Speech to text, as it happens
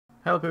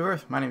Hello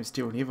viewers, my name is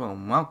Steval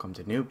and welcome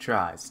to Noob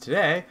Tries.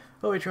 Today,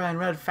 we'll be trying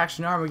Red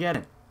Faction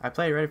Armageddon. I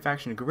played Red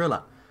Faction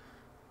Guerrilla.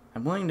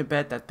 I'm willing to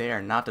bet that they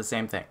are not the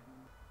same thing.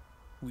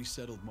 We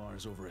settled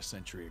Mars over a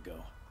century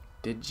ago.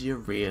 Did you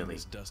really?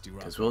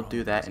 Because we'll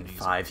do that in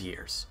 5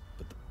 years.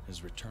 But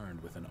has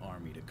returned with an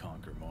army to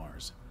conquer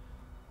Mars.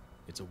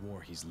 It's a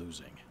war he's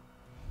losing.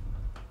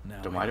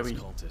 Now Then why do we...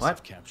 cultists What?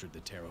 have captured the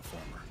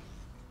terraformer,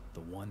 the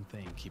one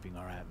thing keeping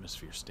our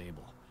atmosphere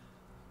stable,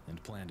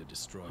 and plan to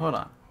destroy Hold it.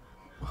 on.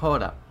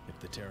 Hold up. If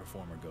the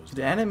terraformer goes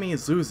The down, enemy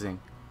is losing.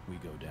 we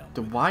go down.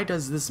 Then with why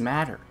does this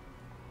matter?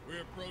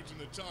 We're approaching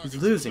the target.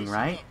 He's losing,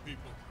 right?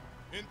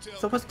 Intel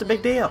So what's the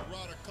big deal?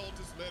 Marauder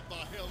cultists led by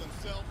Hell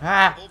himself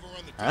Ah!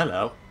 overrun the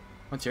Hello. terraform.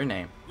 What's your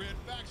name? Red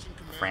Faction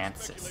Command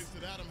Francis. speculates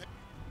that Adam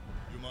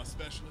You're my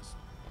specialist?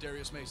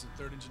 Darius Mason,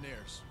 3rd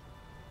Engineers.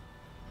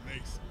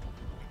 Mason.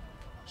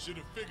 Should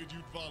have figured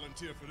you'd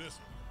volunteer for this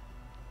one.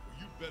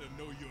 Well, you better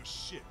know your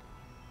shit.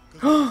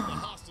 'Cause once the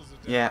hostiles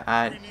are down,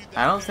 Yeah, we need I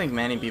that don't think damn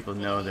many fool people for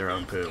know all their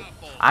own the poo.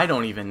 Skyfall. I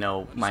don't even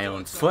know my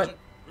own foot.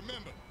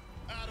 Remember,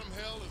 Adam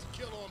Hell is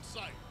kill on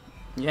sight.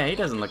 Yeah, he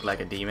doesn't look like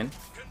a demon.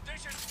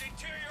 Conditions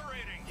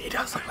deteriorating. He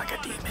does look like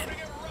a demon.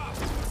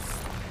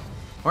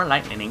 Or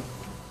lightning.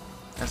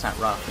 That's not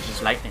rough, it's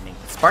just lightning.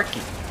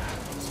 Sparky.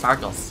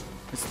 Sparkles.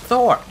 It's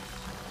Thor.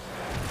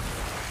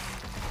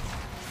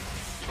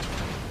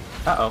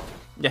 Uh-oh.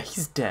 Yeah,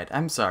 he's dead.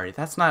 I'm sorry.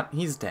 That's not...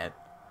 He's dead.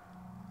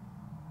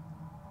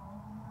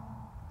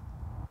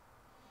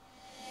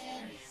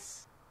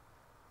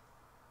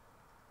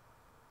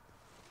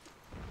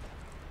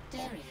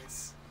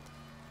 Darius.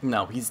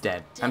 No, he's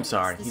dead. I'm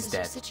sorry. This He's is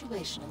your dead.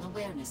 situational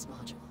awareness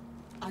module.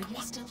 Are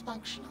you still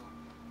functional?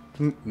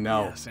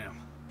 No. Yeah,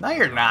 Sam. No,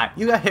 you're not.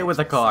 You got hit with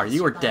a car.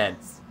 You were dead.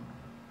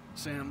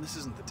 Sam, this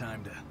isn't the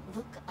time to...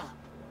 Look up.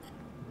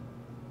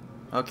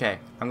 Okay,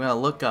 I'm gonna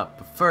look up.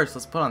 But first,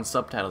 let's put on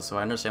subtitles so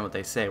I understand what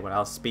they say when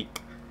I'll speak.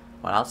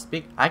 When I'll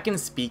speak? I can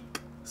speak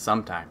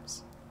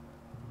sometimes.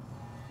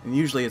 And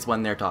usually it's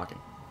when they're talking.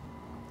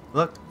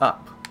 Look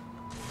up.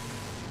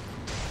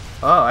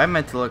 Oh, I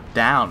meant to look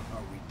down.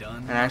 Are we done?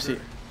 And actually...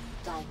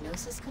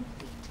 Diagnosis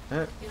complete.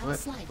 You're on What?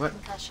 slight What?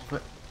 concussion.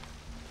 What?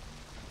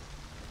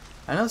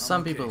 I know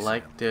some okay, people Sam.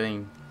 like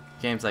doing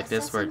games like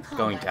this where Assessing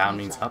going combat down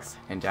means up reflex.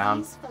 and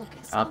down, Please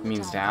focus up on the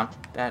means down.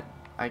 target.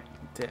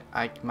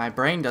 That my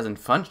brain doesn't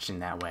function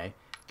that way.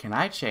 Can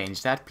I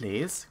change that,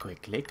 please?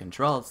 Quickly,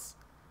 controls.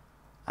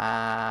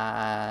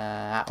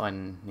 That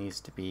one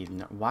needs to be.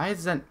 Why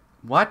is that?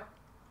 What?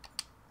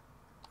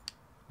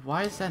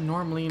 Why is that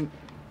normally?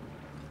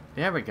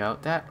 There we go.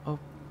 That. Oh,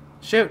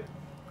 shoot.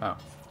 Oh.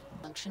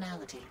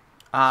 Functionality.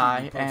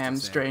 I posted, am Sam.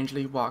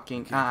 strangely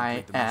walking. Can't I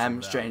complete the mission am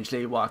without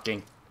strangely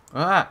walking.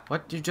 Ah!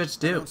 What did you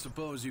just I do? don't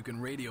suppose you can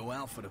radio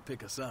Alpha to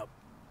pick us up.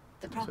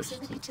 The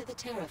proximity to the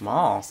terraform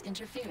Maul. is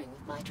interfering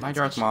with my Am I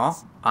Darth Maul?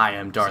 transmissions. I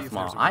am See Darth if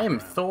Maul. there's a I am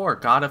workaround. Thor,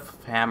 God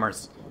of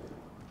Hammers.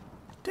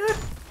 Dude!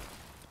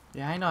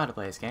 Yeah, I know how to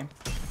play this game.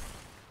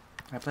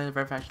 I play the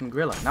Red Faction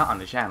Guerrilla, not on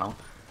the channel.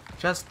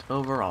 Just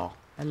overall.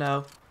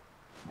 Hello.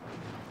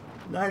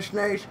 Nice.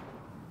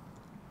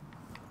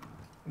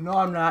 No,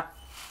 I'm not.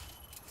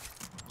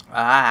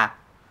 Ah!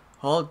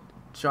 Hold,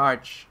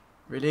 charge,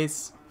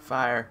 release,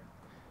 fire,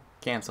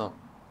 cancel.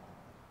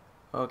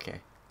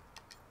 Okay.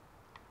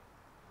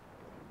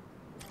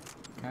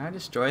 Can I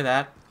destroy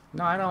that?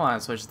 No, I don't want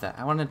to switch that.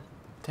 I want to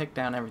take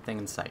down everything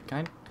in sight.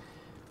 Can I?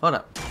 Hold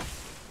up.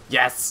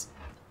 Yes!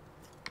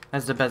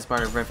 That's the best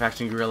part of Red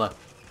Faction Guerrilla.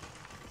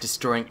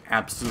 Destroying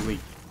absolutely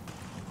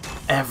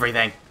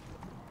everything.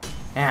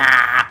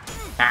 Ah!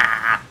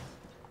 Ah!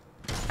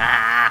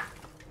 Ah!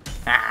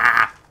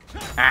 Ah!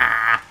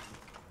 Ah!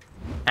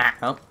 Ah!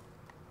 Oh.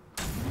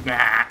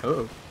 Ah!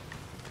 Oh.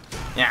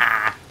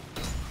 Ah!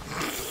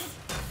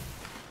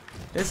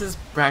 This is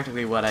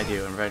practically what I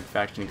do in Red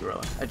Faction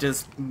Guerrilla. I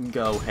just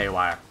go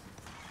haywire.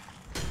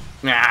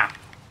 Nah.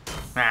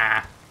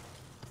 Nah.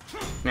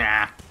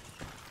 Nah.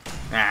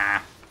 Nah.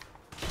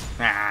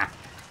 Nah.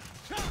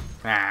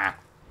 Nah.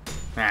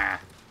 Nah.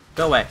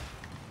 Go away.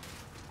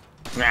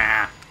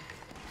 Nah.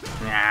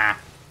 Nah.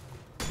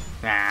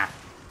 Nah.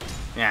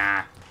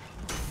 Nah.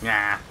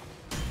 Nah.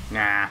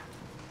 Nah.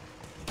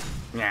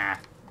 Nah.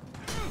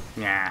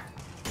 Nah.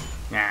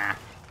 Nah.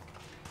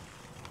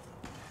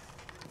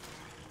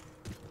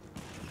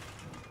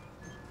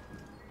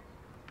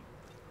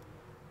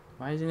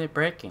 Why isn't it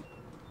breaking?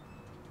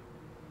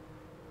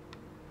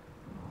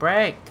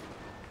 Break!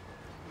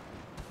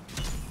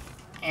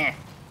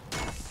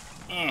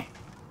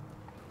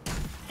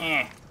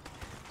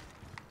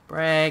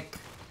 Break!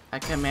 I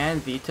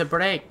command thee to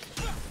break!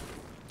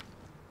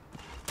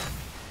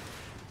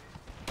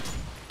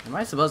 Am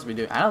I supposed to be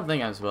doing? I don't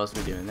think I'm supposed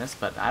to be doing this,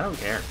 but I don't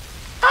care.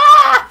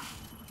 Ah!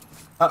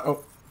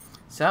 Uh-oh.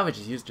 Salvage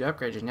is used to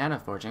upgrade your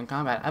nanoforge and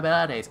combat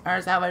abilities.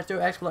 Earn salvage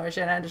through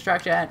exploration and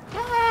destruction. Yay!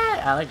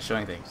 I like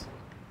showing things.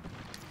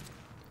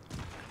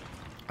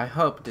 I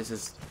hope this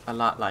is a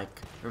lot like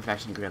Red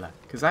Faction Guerrilla,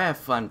 because I have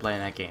fun playing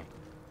that game.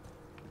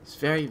 It's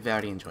very,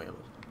 very enjoyable.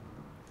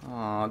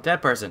 Oh,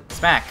 dead person.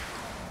 Smack.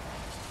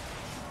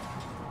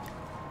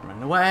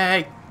 Run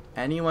away.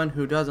 Anyone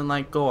who doesn't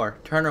like gore,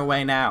 turn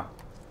away now.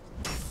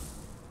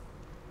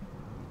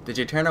 Did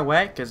you turn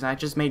away? Because I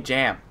just made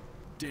jam.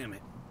 Damn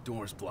it,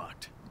 door's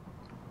blocked.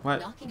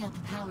 What? Knocking out the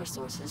power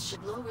sources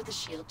should lower the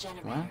shield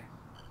generator.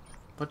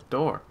 What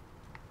door?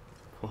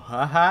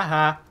 Ha ha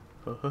ha.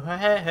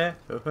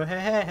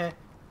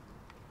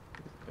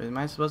 Am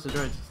I supposed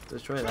to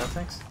destroy those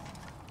things?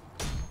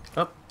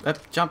 Oh,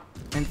 jump.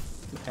 And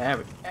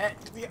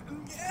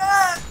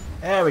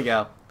there we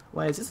go.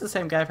 Wait, is this the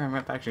same guy from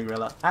Manufacturing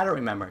Gorilla? I don't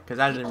remember, because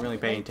I didn't really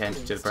pay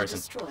attention to the person.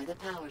 Destroy the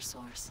power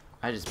source.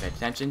 I just paid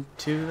attention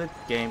to the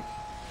game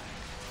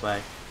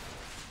play.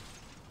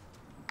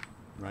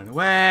 Run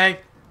away!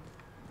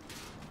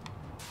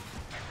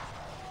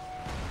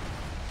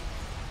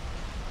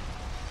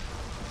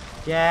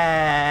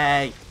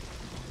 Yay!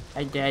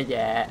 I did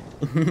it!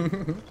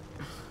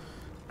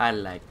 I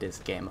like this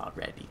game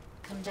already.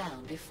 Come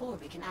down before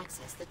we can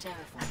access the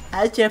terraform.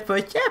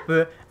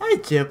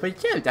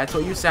 That's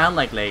what you sound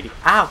like, lady.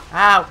 Ow,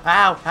 ow,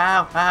 ow, ow,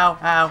 ow,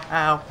 ow,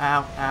 ow,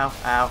 ow, ow,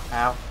 ow,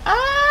 ow. Ah!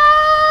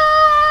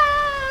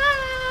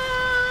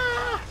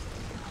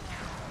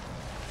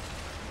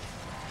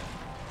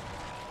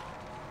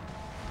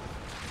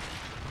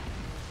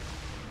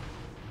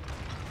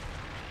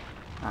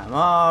 I'm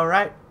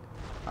alright.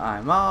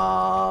 I'm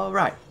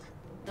alright.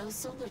 Those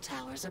solar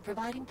towers are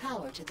providing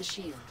power to the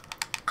shield.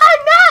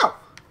 Oh no!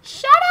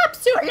 Shut up,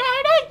 suit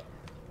lady!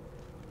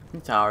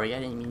 I'm sorry, I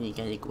didn't mean to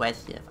get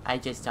aggressive. I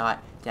just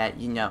thought that,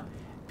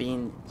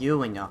 being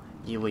you and all,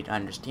 you would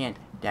understand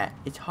that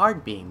it's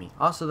hard being me.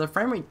 Also, the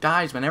frame rate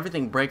dies when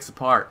everything breaks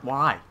apart.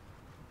 Why?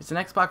 It's an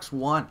Xbox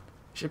One.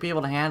 You should be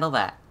able to handle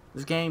that.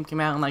 This game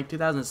came out in like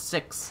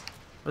 2006.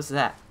 What's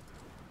that?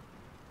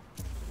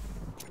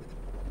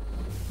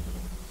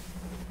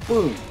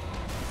 Boom!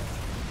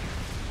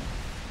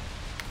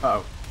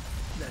 Uh-oh.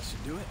 That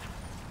should do it.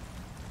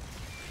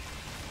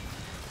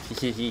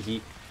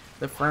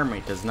 The frame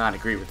rate does not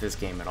agree with this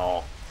game at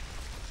all.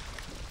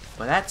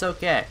 But that's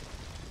okay.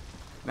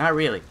 Not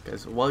really,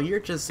 because, well, you're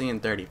just seeing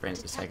 30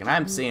 frames per second.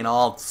 I'm seeing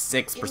all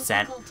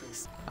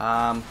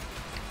 6%.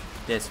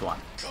 This one.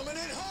 Coming in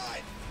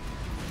hot.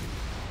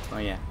 Oh,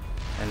 yeah.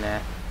 And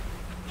that.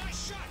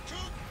 Nice shot,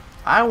 Coop.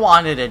 I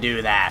wanted to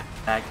do that.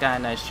 That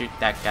gonna shoot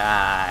that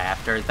guy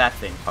after that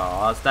thing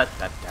falls. Da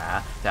da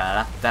da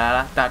da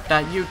da da da.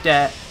 You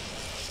dead.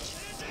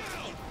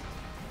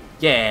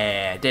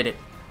 Yeah, did it.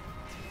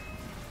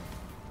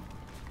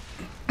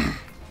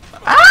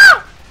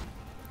 Ah!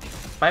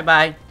 Bye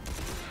bye.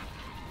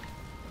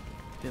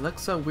 They look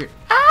so weird.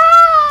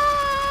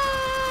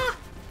 Ah!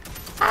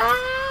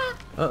 Ah!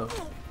 Uh oh.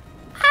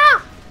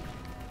 Ah!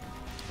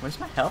 Where's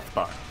my health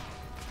bar?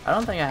 I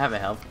don't think I have a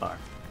health bar.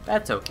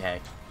 That's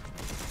okay.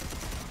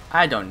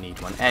 I don't need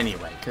one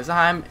anyway, because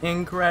I'm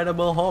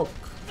Incredible Hulk.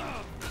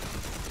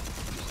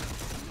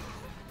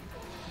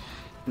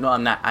 No,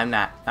 I'm not. I'm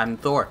not. I'm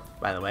Thor,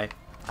 by the way.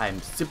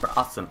 I'm super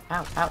awesome.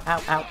 Ow, ow,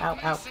 ow, ow, ow,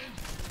 ow.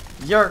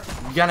 You're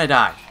gonna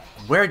die.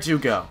 Where'd you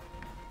go?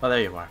 Oh,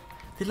 there you are.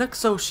 They look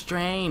so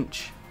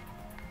strange.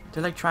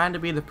 They're like trying to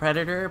be the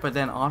Predator, but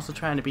then also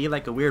trying to be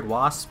like a weird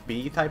wasp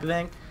bee type of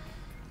thing.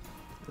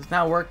 It's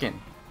not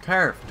working.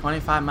 Curve,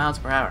 25 miles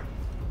per hour.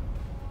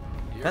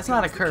 That's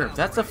not a curve.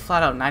 That's a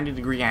flat out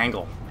 90-degree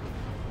angle.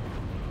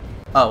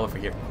 Oh, over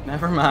here.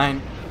 Never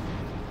mind.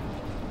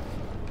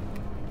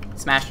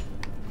 Smash.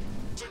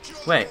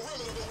 Wait.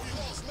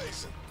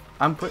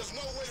 I'm put.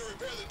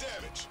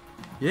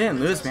 You didn't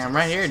lose me. I'm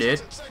right here,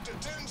 dude.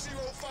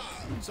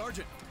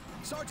 Sergeant,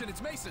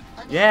 it's Mason.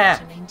 Yeah.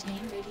 To maintain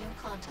radio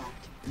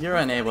contact. You're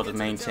unable to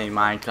maintain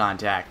mind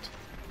contact.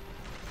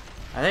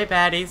 Are they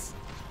baddies?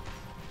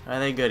 Or are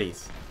they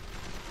goodies?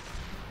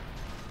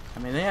 I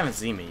mean, they haven't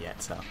seen me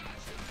yet, so.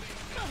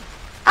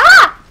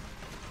 Ah!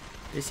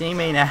 You see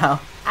me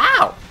now?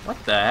 Ow!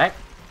 What the heck?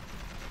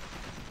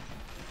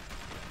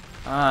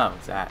 Oh,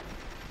 what's that?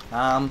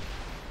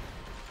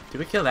 Did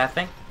we kill that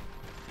thing?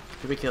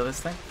 Did we kill this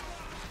thing?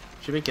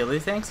 Should we kill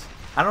these things?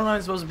 I don't know what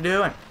I'm supposed to be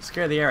doing.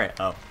 Scare the area.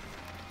 Oh.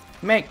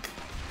 Make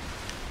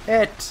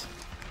it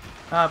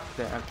up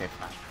there. Okay,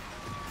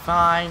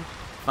 fine.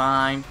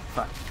 Fine.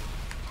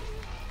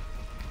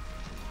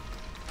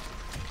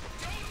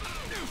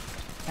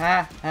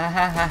 Ha ha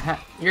ha ha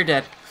ha. You're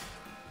dead.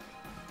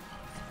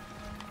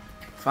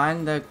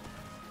 Find the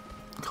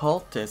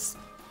cultist.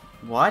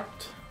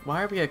 What?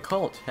 Why are we a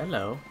cult?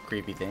 Hello,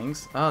 creepy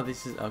things. Oh,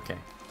 this is okay.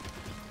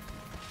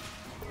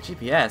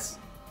 GPS.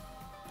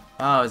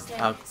 Oh, it's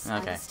okay.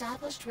 I've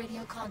established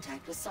radio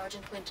contact with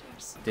Sergeant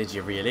Winters. Did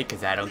you really?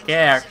 Because I don't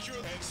care.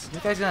 You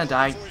guys gonna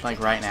die like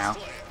right now?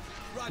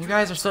 You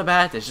guys are so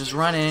bad at this. Just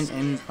run in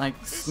and like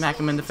smack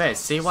him in the face.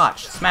 See,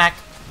 watch. Smack.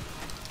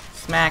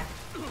 Smack.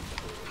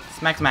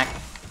 Smack, smack.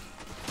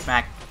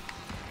 Smack.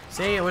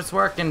 See, it was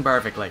working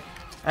perfectly.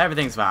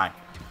 Everything's fine.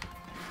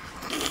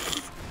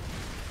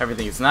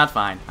 Everything is not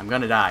fine. I'm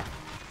gonna die.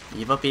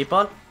 Evil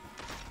people?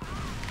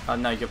 Oh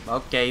no, you're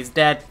okay. He's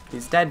dead.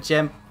 He's dead,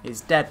 Jim.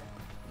 He's dead.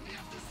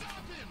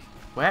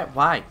 Where?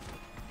 Why?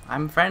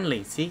 I'm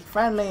friendly. See?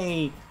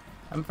 Friendly!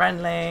 I'm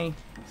friendly.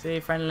 See?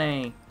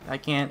 Friendly. I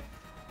can't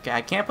Okay,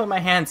 I can't put my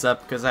hands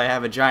up because I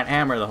have a giant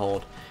hammer to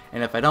hold.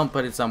 And if I don't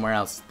put it somewhere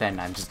else, then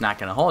I'm just not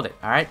gonna hold it.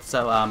 Alright,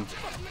 so,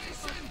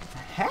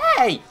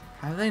 hey!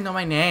 How do they know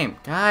my name?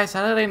 Guys,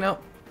 how do they know?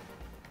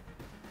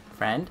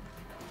 Friend?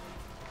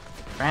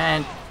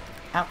 Friend.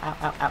 Ow, ow,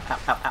 ow, ow, ow,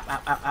 ow, ow,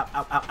 ow, ow,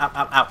 ow, ow, ow,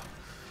 ow,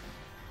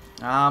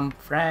 ow.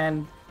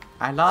 Friend.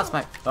 I lost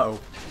my... Uh-oh.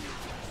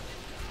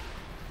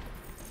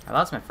 I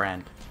lost my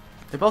friend.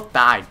 They both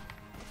died.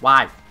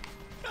 Why?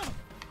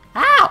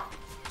 Ow!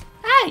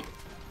 Hey!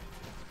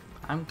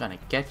 I'm gonna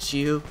get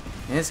you.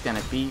 And it's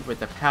gonna be with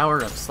the power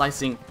of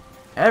slicing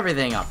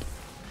everything up.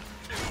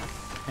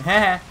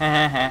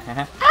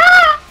 Ah!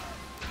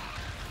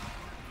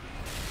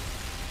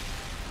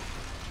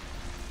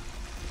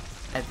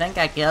 I think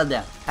I killed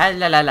them. Ah,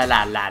 la la la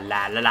la la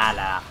la la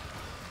la.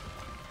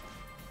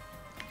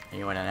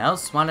 Anyone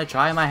else want to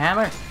try my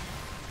hammer?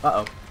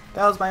 Uh-oh.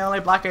 That was my only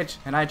blockage,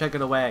 and I took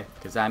it away,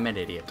 because I'm an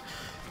idiot.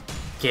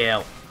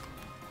 Kill.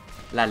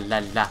 La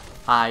la la.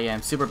 I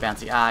am super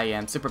bouncy. I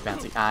am super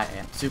bouncy. I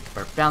am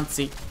super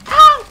bouncy.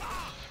 Ow!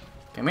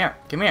 Come here.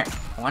 Come here.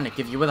 I want to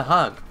give you a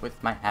hug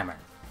with my hammer.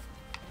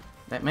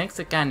 That makes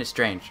it kind of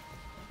strange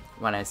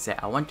when I say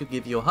I want to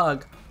give you a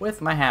hug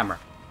with my hammer.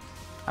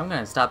 I'm going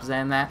to stop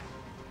saying that.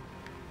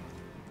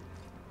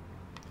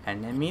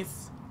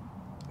 Enemies.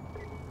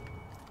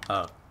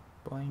 Oh.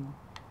 Boing.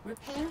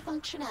 Repair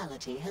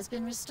functionality has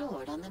been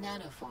restored on the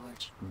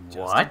nanoforge.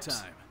 What?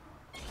 Just in time.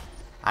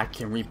 I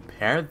can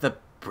repair the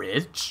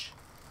bridge?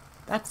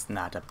 That's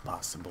not a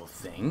possible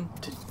thing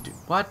to do.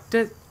 What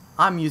did...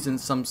 I'm using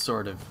some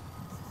sort of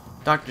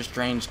Doctor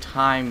Strange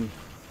time...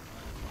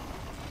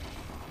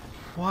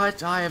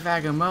 What? Eye of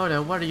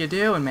Agamotto, what are you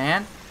doing,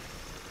 man?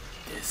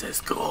 This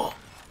is cool.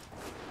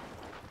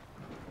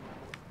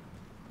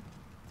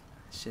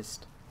 Let's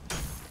just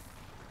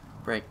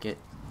break it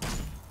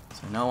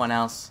so no one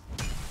else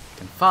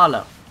can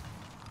follow.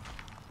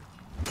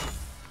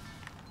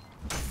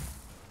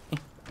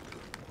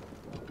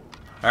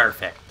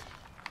 Perfect.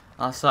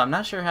 Also, I'm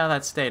not sure how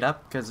that stayed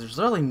up because there's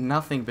really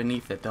nothing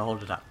beneath it to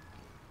hold it up.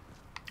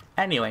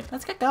 Anyway,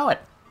 let's get going.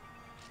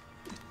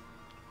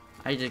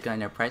 I'm just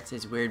gonna press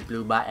this weird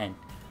blue button.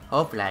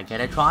 Hopefully I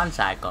get a Tron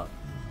cycle.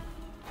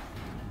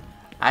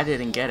 I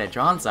didn't get a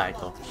Tron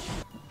cycle.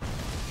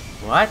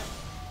 What?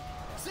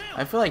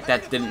 I feel like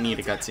that didn't need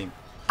a cutscene.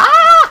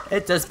 Ah!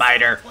 It's a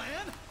spider!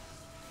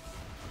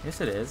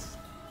 Yes it is.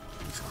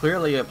 It's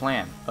clearly a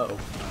plan. Uh-oh.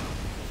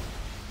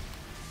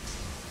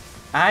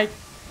 I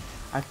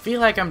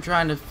feel like I'm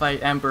trying to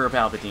fight Emperor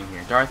Palpatine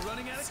here. Darth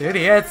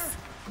Sidious!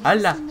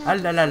 Allah,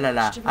 Allah, la, la,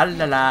 la,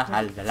 Allah, la,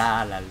 Allah,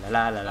 la, la,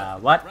 la, la, la.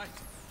 What?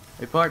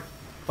 Report.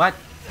 What?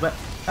 What?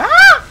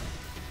 Ah!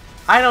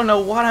 I don't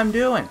know what I'm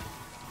doing.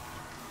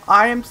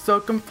 I am so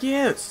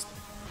confused.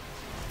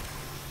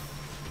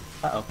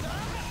 Uh-oh.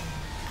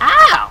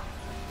 Ow!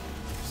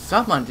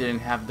 Someone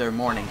didn't have their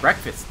morning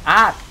breakfast.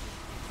 Ah!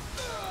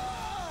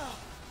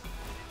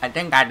 I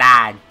think I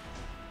died.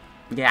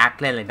 Yeah, I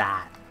clearly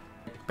died.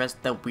 Press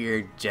the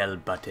weird gel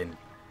button.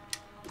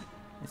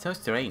 It's so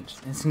strange.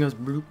 This goes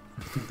bloop.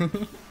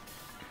 It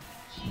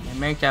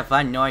makes a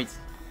fun noise.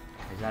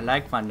 Because I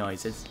like fun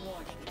noises.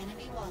 Warning,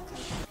 enemy walker.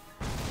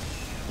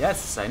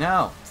 Yes, I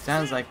know.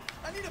 Sounds like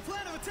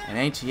an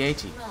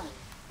AT-AT. Run.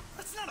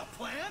 That's not a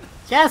plan.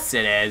 Yes,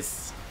 it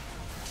is.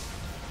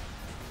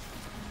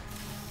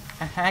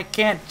 I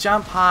can't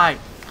jump high.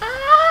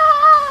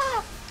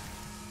 Ah!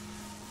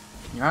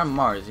 You're on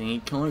Mars and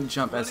you can only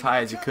jump as high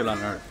as you could on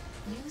Earth.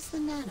 Use the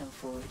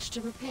nanoforge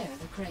to repair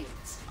the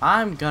crates.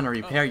 I'm gonna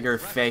repair your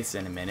face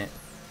in a minute.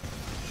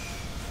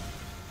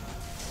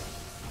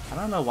 I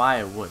don't know why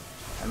I would.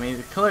 I mean,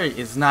 the killer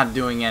is not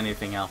doing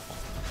anything helpful.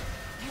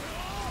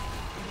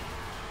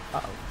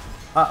 Uh-oh.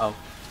 Uh-oh.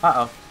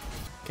 Uh-oh.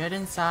 Get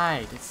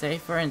inside. It's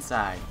safer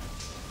inside.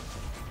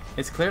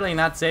 It's clearly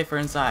not safer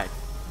inside.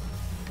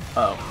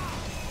 Uh-oh.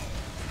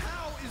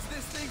 How is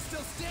this thing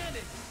still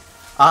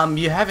standing?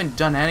 You haven't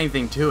done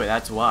anything to it,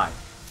 that's why.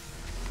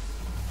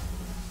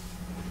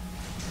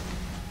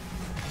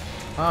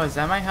 Oh, is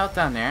that my health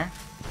down there?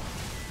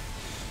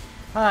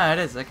 Ah, it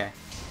is, okay.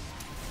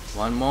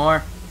 One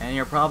more, and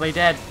you're probably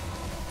dead.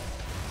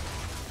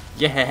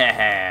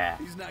 Yeah!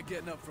 He's not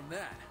getting up from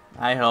that.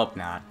 I hope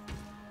not.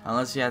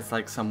 Unless he has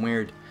like some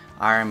weird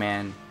Iron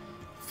Man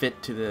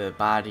fit to the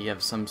body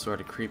of some sort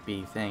of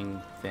creepy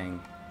thing.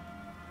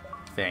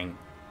 I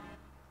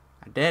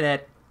did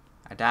it.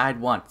 I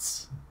died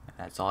once.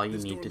 That's all you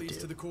need to do.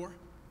 To the core?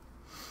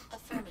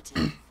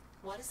 Affirmative.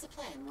 What is the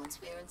plan once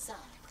we are inside?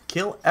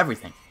 Kill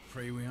everything.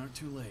 Pray we aren't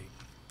too late.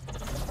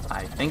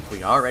 I think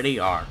we already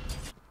are.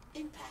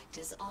 Impact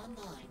is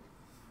online.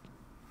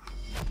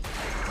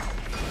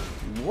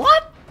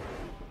 What?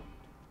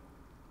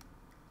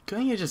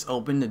 Couldn't you just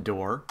open the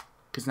door?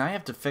 Because now you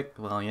have to fix...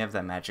 Well, you have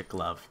that magic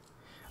glove.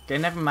 Okay,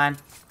 never mind.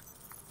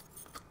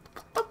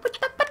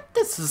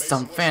 This is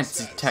some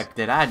fancy tech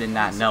that I did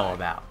not know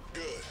about.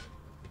 Good.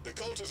 The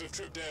cultists have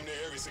tripped damn near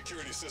every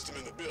security system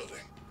in the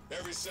building.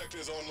 Every sector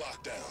is on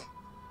lockdown.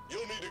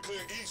 You'll need to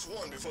clear each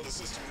one before the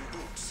system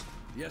reboots.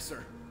 Yes,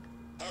 sir.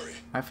 Hurry.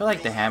 I feel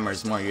like the hammer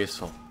is more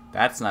useful.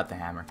 That's not the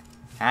hammer.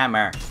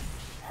 Hammer.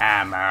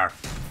 Hammer.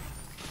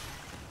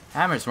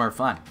 Hammer's more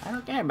fun. I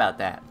don't care about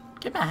that.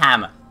 Give me a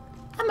hammer.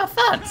 Hammer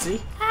fun,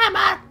 see?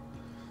 Hammer.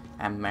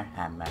 Hammer,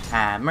 hammer,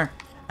 hammer.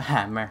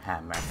 Hammer,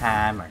 hammer,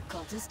 hammer.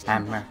 Cultist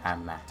Hammer,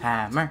 hammer,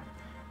 hammer.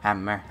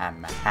 Hammer,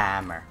 hammer,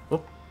 hammer.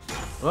 Whoop.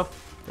 Whoop.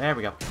 There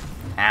we go.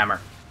 Hammer.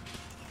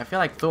 I feel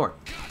like Thor.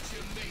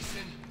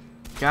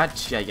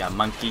 Gotcha, ya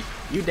monkey.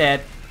 You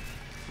dead.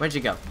 Where'd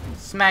you go?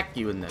 Smack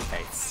you in the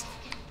face.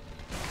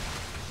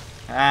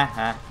 Ha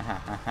ha ha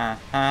ha ha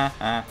ha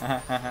ha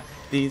ha ha.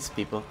 These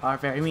people are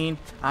very mean.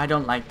 I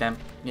don't like them.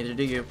 Neither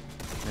do you.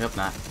 I hope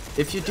not.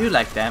 If you do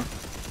like them,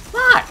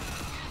 why?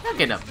 Look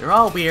at them. They're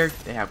all weird.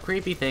 They have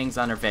creepy things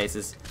on their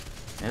faces.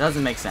 It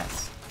doesn't make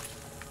sense.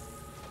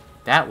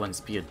 That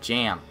one's pure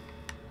jam.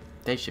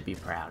 They should be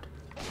proud.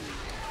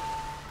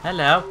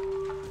 Hello.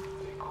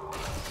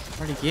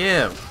 What are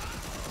you?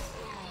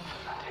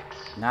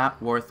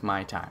 Not worth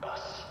my time.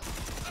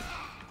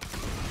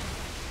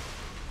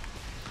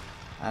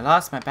 I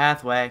lost my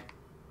pathway.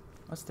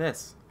 What's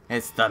this?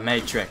 It's the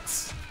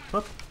Matrix.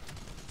 Whoop.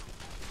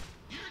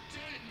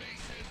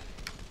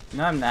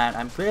 No, I'm not.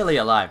 I'm clearly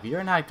alive.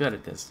 You're not good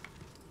at this.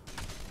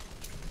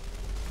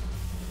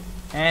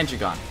 And you're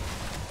gone.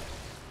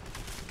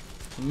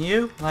 Can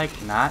you,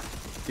 like, not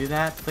do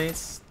that,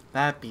 please?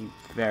 That'd be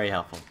very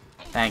helpful.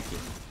 Thank you.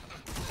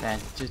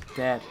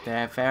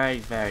 They're very,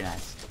 very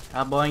nice.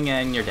 I'll boing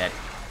in, you're dead.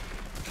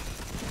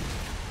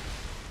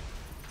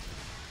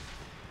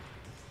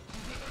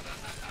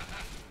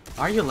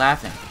 Why are you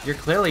laughing? You're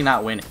clearly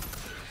not winning.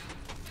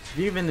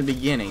 Even in the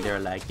beginning, they were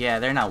like, yeah,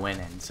 they're not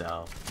winning,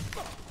 so...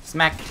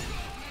 Smack.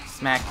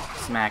 Smack.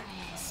 Smack.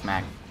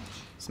 Smack.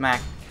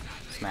 Smack.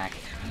 Smack.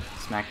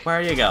 Smack. Where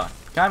are you going?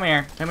 Come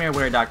here. Come here,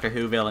 weird Doctor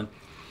Who villain.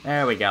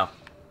 There we go.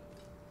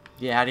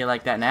 Yeah, how do you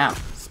like that now?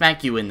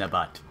 Smack you in the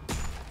butt.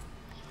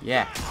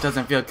 Yeah,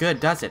 doesn't feel good,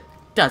 does it?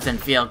 Doesn't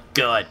feel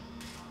good.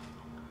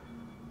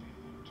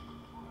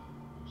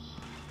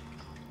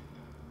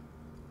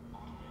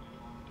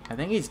 I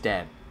think he's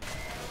dead.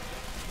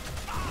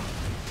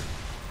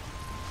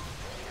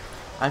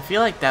 I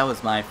feel like that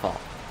was my fault.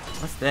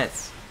 What's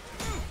this?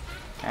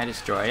 Can I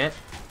destroy it?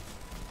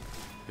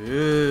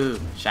 Ooh,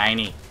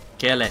 shiny.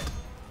 Kill it.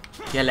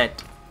 Kill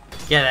it.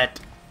 Kill it.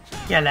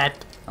 Kill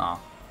it. Oh.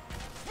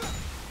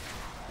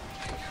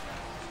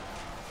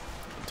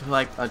 To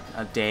like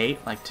a date,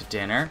 like to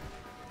dinner.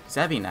 'Cause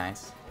that'd be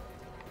nice.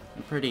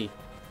 I'm pretty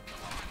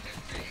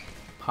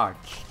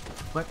parched.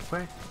 What?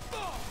 Where?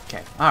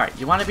 Okay. Alright,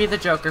 you want to be the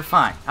Joker?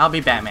 Fine. I'll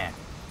be Batman.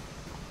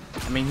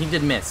 I mean, he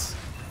did miss.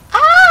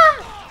 Ah!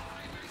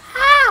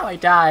 Ow! I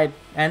died.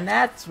 And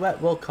that's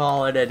what we'll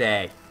call it a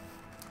day.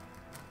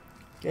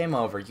 Game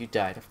over. You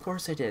died. Of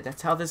course I did.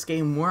 That's how this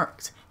game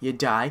works. You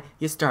die,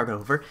 you start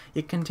over,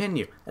 you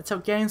continue. That's how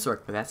games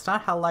work, but that's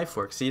not how life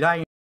works. You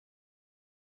die.